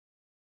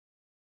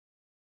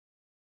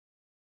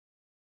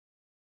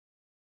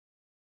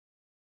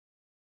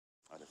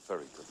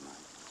very good man.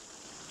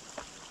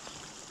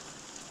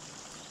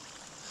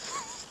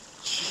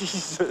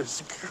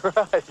 Jesus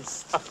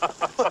Christ.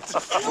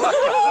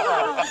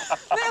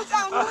 Kneel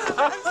down,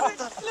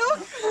 look.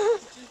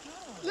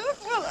 Look,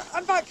 well,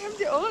 I'm back home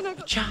the owner.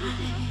 Child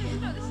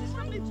This is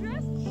family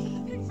dress.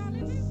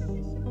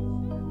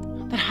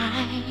 that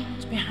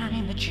hides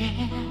behind the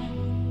chair,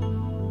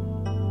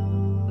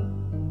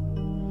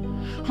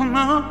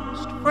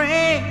 almost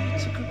afraid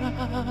to grow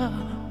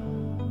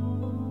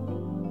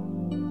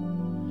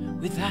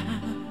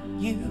without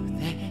you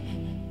there.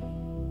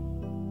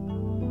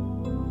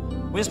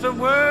 Whisper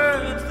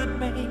words that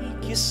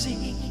make you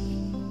see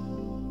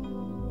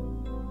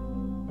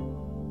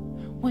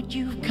what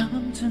you've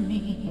come to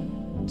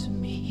mean to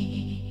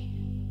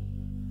me.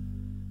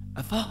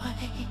 A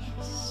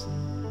voice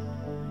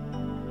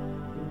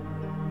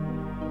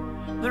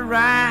that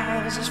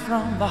rises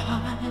from the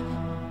heart,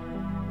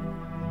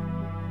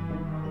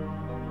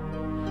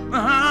 the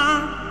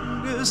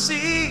hunger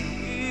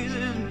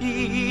seizes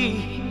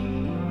me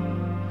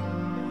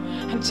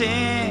and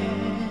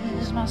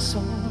tears my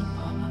soul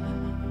apart,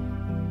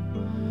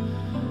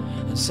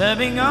 and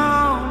serving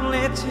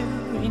only to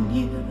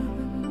renew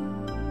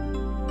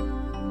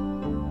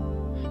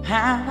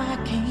how I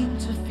came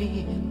to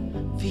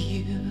feel for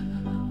you.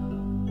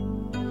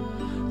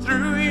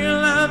 Through your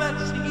love I'd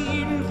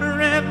seen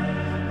forever,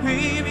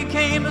 we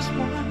became as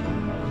one.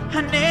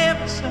 I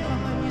never saw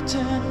you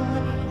turn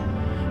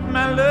away,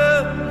 my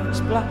love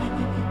was blind.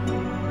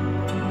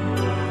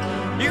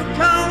 You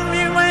call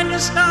me when your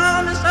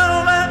storm is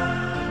over,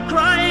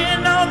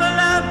 crying over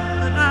love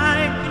that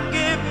I can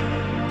give you.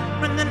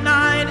 When the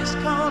night is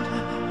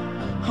colder,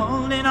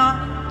 holding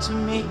on to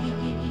me.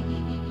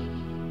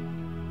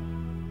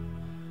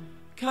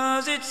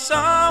 'Cause it's so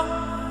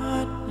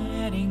hard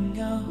letting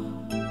go,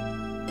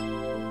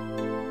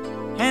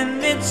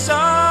 and it's so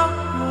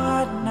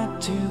hard not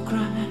to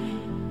cry.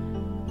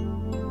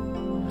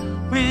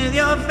 With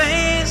your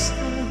face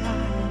in your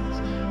eyes,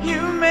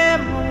 you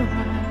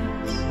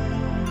memorize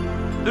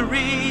the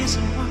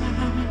reason why.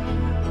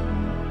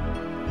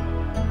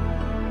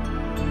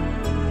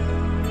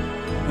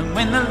 And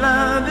when the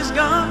love is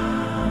gone,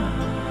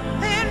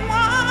 then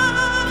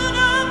one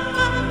of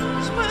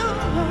us will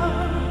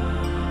know.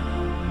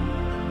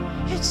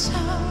 It's so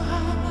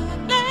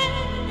hard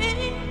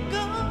letting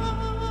go.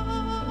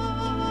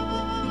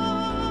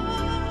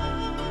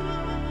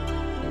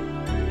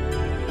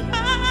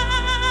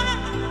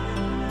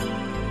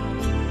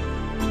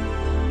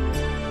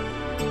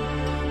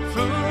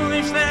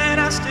 Foolish that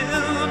I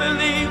still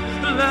believe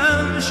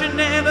love should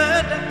never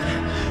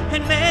die.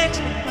 It makes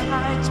me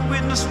cry to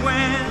witness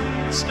when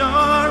the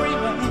story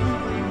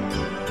ends.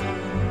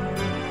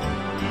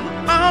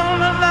 All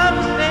the love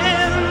is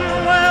in the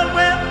world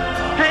will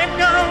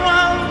echo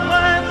all the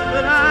words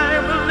that I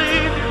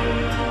believe.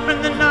 When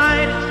the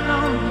night is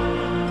lonely,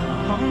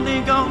 only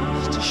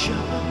goes to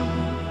show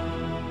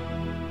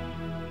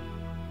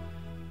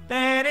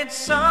that it's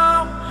so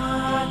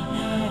hard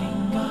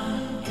letting go,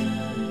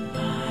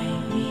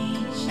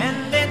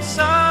 and it's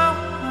so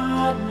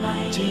hard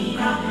not to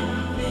cry.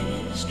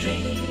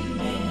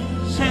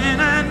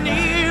 And I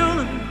kneel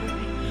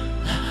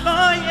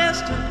for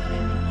yesterday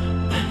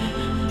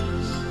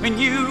when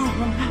you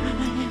were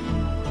mine.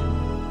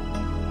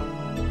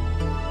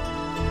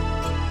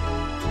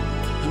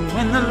 And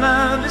when the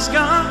love is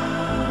gone,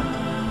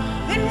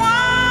 then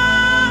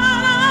one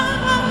of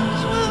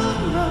us will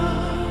know.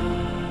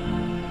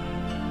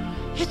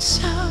 It's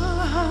so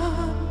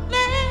hard.